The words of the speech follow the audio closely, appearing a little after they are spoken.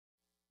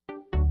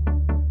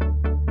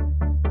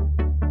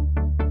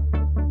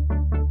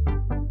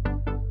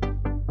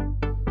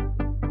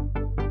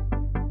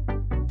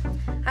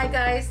Hi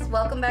guys,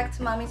 welcome back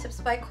to Mommy Tips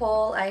by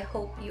Cole. I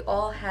hope you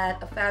all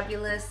had a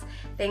fabulous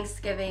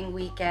Thanksgiving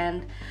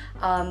weekend.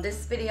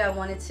 This video I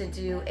wanted to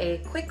do a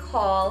quick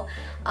haul.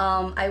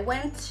 I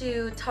went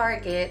to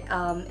Target.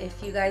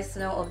 If you guys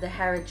know of the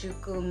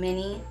Harajuku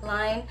Mini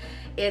line,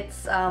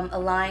 it's a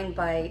line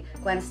by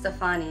Gwen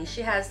Stefani.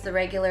 She has the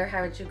regular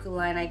Harajuku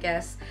line, I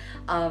guess.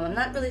 I'm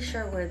not really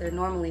sure where they're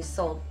normally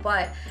sold,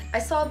 but I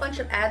saw a bunch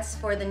of ads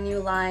for the new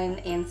line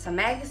in some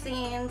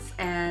magazines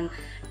and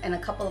a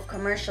couple of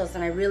commercials,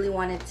 and I really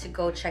wanted to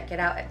go check it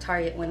out at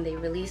Target when they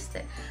released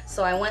it.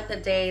 So I went the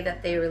day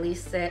that they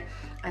released it,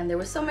 and there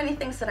were so many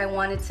things that I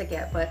wanted to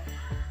get, but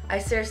I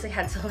seriously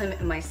had to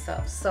limit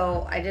myself.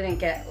 So I didn't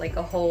get like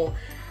a whole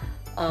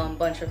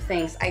bunch of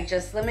things. I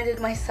just limited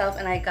myself,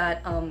 and I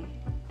got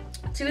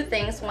two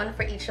things, one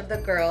for each of the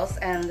girls,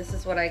 and this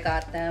is what I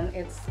got them.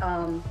 It's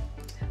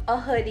a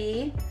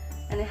hoodie,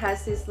 and it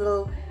has these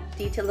little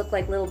detail, look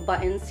like little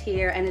buttons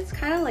here, and it's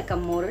kind of like a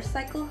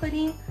motorcycle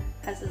hoodie.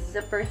 Has a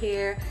zipper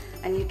here,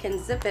 and you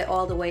can zip it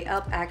all the way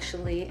up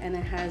actually, and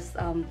it has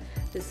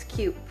this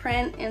cute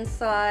print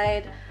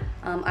inside.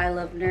 I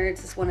love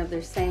nerds is one of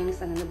their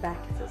sayings, and in the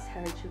back it says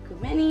Harajuku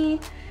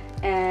Mini,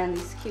 and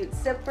these cute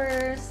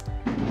zippers.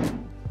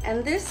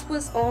 And this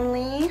was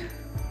only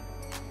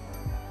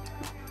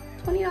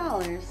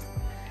 $20.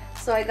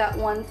 So I got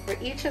one for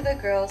each of the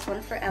girls,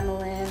 one for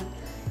Emmeline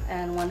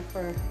and one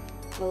for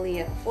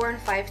Malia, 4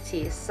 and 5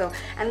 tees. So,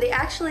 and they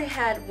actually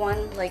had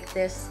one like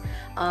this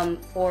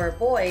for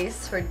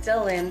boys, for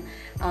Dylan,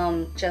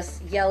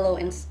 just yellow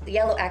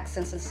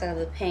accents instead of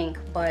the pink,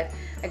 but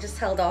I just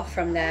held off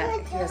from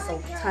that. He has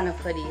a ton of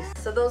hoodies.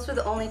 So those were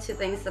the only two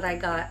things that I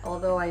got,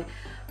 although I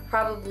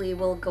probably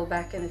will go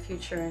back in the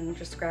future and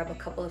just grab a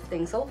couple of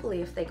things,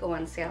 hopefully, if they go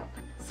on sale.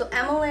 So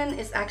Emmeline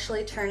is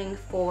actually turning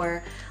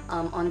 4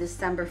 on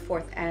December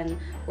 4th, and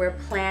we're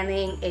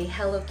planning a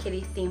Hello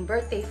Kitty themed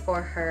birthday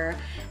for her,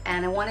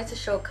 and I wanted to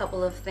show a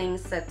couple of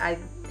things that I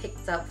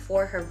picked up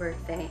for her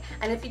birthday.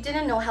 And if you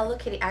didn't know, Hello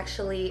Kitty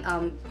actually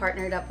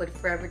partnered up with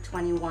Forever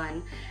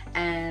 21,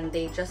 and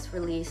they just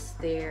released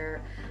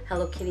their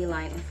Hello Kitty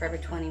line in Forever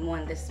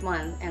 21 this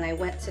month, and I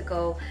went to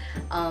go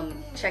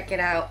check it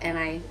out, and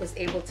I was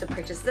able to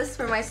purchase this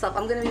for myself.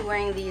 I'm gonna be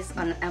wearing these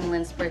on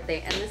Emmeline's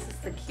birthday, and this is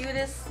the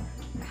cutest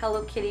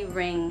Hello Kitty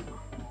ring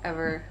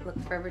ever. Look,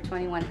 Forever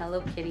 21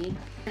 Hello Kitty.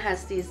 It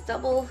has these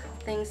double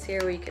things here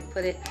where you could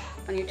put it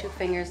on your 2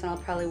 fingers, and I'll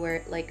probably wear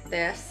it like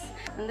this.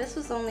 And this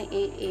was only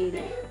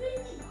 $8.80.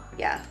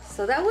 Yeah,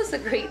 so that was a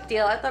great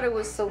deal. I thought it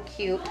was so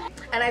cute.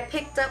 And I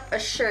picked up a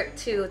shirt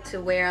too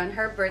to wear on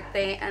her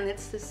birthday, and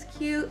it's this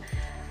cute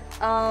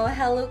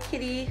Hello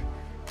Kitty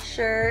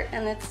shirt,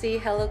 and let's see,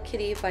 Hello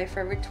Kitty by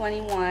Forever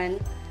 21,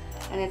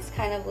 and it's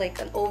kind of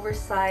like an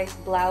oversized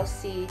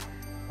blousey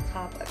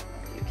top, if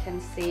you can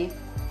see.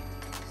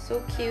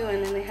 So cute.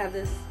 And then they have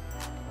the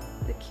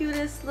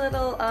cutest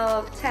little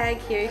tag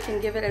here. You can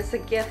give it as a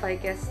gift, I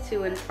guess,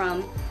 to and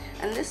from.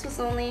 And this was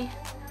only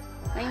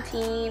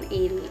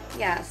 $19.80.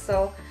 Yeah,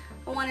 so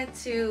I wanted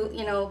to,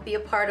 you know, be a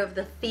part of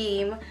the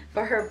theme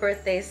for her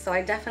birthday, so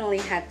I definitely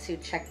had to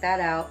check that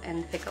out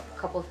and pick up a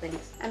couple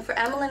things. And for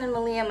Emmeline and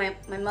Malia,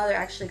 my mother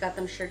actually got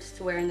them shirts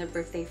to wear in their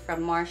birthday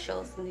from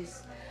Marshall's, and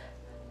these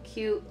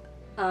cute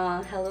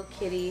Hello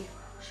Kitty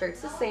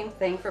shirts, the same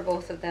thing for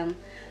both of them,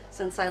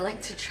 since I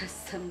like to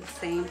dress them the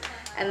same.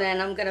 And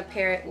then I'm gonna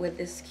pair it with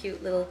this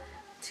cute little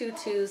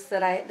tutus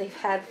that they've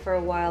had for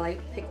a while. I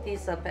picked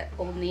these up at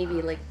Old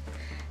Navy, like,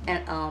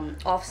 and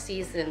off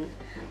season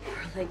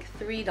for like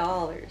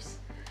 $3.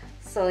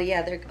 So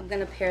yeah, I'm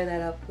gonna pair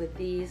that up with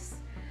these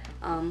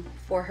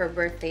for her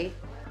birthday.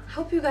 I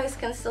hope you guys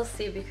can still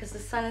see because the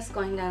sun is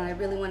going down. I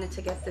really wanted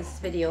to get this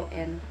video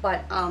in,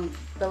 but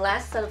the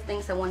last set of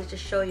things I wanted to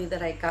show you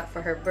that I got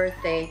for her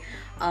birthday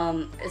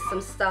is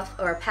some stuff,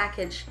 or a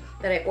package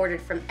that I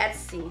ordered from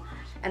Etsy.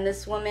 And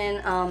this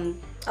woman,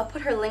 I'll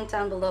put her link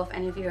down below if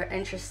any of you are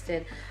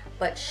interested,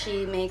 but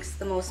she makes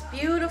the most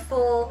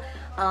beautiful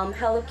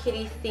Hello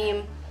Kitty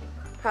theme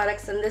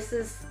products, and this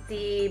is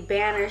the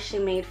banner she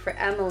made for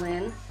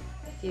Emmeline,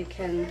 if you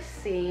can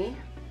see.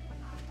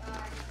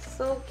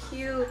 So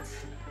cute,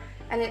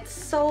 and it's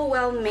so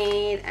well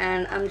made,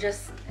 and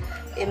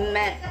it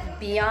met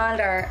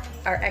beyond our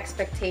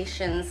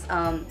expectations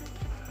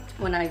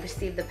when I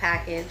received the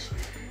package.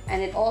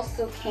 And it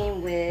also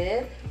came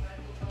with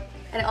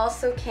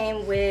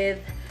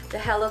the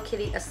Hello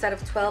Kitty, a set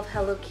of 12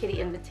 Hello Kitty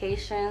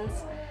invitations,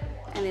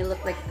 and they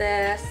look like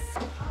this.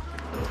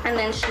 And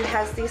then she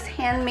has these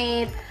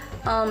handmade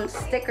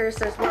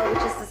stickers as well,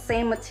 which is the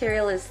same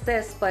material as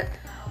this, but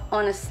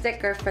on a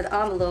sticker for the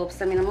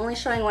envelopes. I mean, I'm only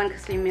showing one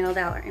because we mailed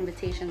out our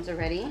invitations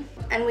already.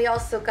 And we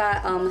also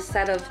got a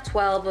set of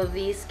 12 of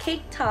these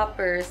cake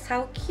toppers.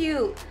 How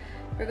cute!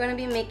 We're going to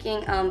be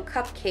making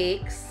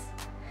cupcakes,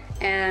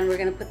 and we're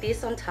going to put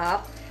these on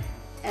top.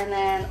 And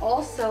then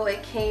also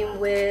it came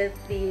with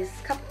these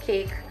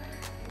cupcake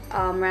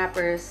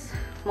wrappers.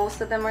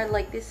 Most of them are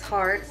like these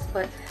hearts,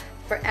 but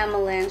for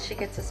Emmeline, she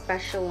gets a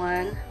special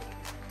one,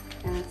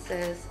 and it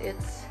says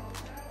it's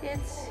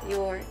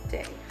your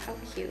day. How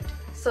cute.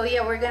 So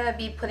yeah, we're gonna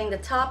be putting the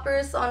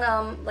toppers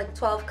on like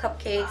 12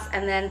 cupcakes,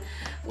 and then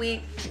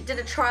we did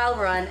a trial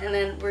run, and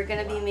then we're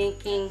gonna be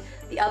making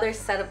the other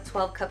set of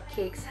 12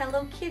 cupcakes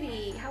Hello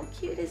Kitty. How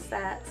cute is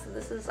that? So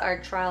this is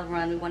our trial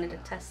run. We wanted to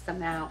test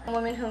them out. The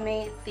woman who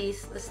made the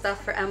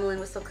stuff for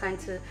Emmeline was so kind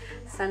to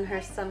send her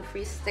some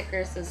free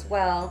stickers as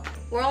well.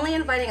 We're only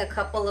inviting a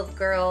couple of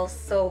girls,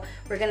 so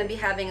we're gonna be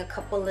having a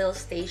couple little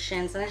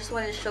stations, and I just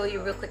wanted to show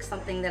you real quick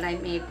something that I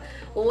made.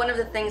 Well, one of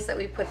the things that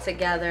we put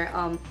together,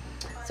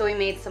 so we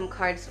made some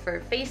cards for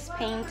face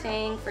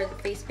painting, for the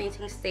face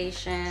painting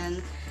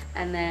station,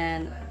 and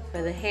then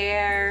for the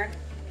hair,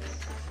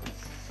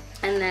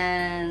 and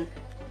then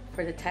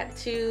for the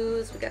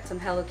tattoos, we got some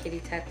Hello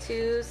Kitty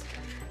tattoos,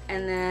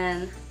 and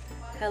then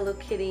Hello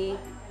Kitty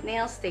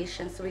nail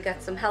station. So we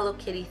got some Hello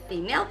Kitty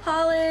themed nail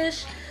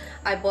polish.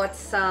 I bought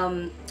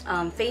some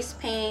face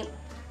paint.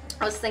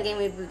 I was thinking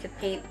maybe we could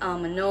paint a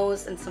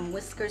nose and some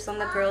whiskers on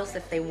the girls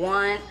if they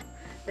want.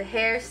 The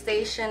hair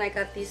station, I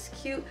got these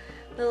cute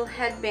little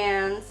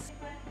headbands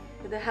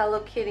with the Hello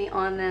Kitty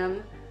on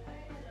them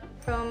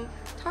from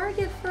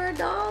Target for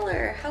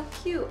 $1. How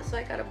cute. So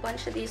I got a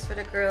bunch of these for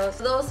the girls.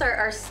 So those are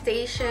our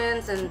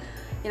stations, and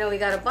you know, we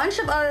got a bunch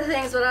of other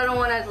things, but I don't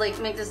want to like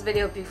make this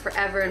video be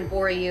forever and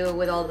bore you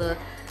with all the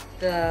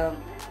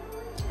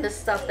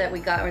stuff that we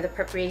got, or the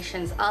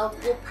preparations.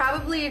 We'll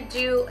probably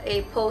do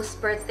a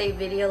post-birthday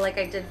video like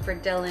I did for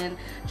Dylan,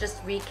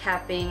 just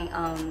recapping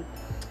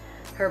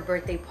her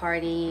birthday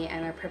party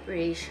and our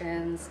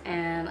preparations,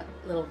 and a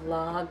little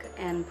vlog,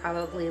 and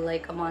probably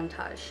like a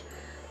montage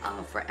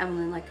for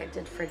Emmeline like I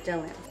did for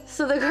Dylan.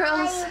 So the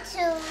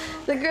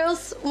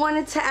girls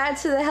wanted to add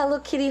to the Hello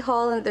Kitty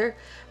haul, and they're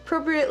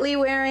appropriately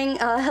wearing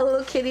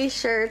Hello Kitty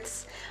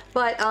shirts,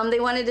 but they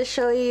wanted to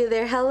show you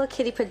their Hello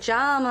Kitty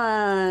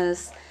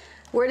pajamas.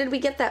 Where did we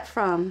get that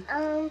from?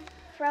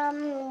 From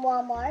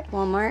Walmart.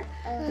 Walmart?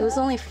 It was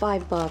only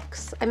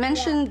 $5. I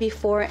mentioned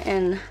before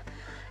in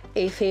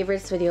a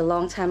favorites video a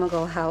long time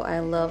ago how I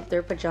love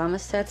their pajama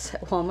sets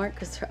at Walmart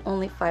because they're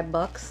only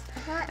 $5.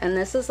 And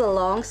this is a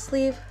long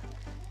sleeve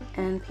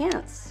and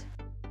pants.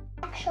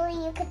 Actually,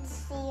 you could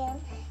see them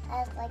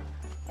as like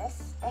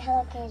this. The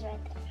Hello Kitty's right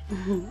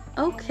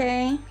there.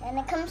 Okay. And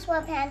it comes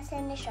with pants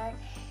and the shirt,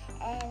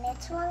 and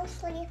it's long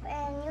sleeve,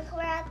 and you can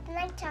wear it at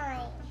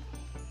nighttime.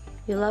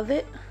 You love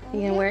it?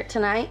 You gonna wear it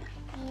tonight?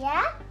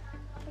 Yeah.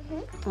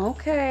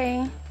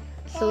 Okay.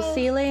 So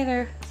see you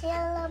later. See you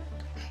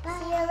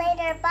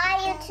later. Bye,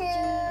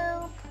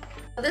 YouTube.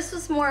 This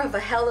was more of a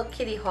Hello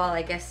Kitty haul,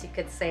 I guess you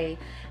could say,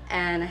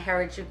 and a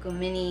Harajuku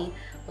Mini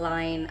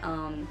line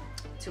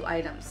 2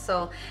 items.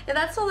 So yeah,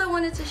 that's all I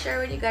wanted to share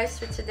with you guys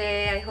for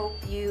today. I hope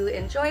you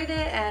enjoyed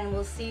it, and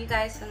we'll see you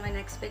guys in my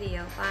next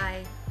video.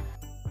 Bye.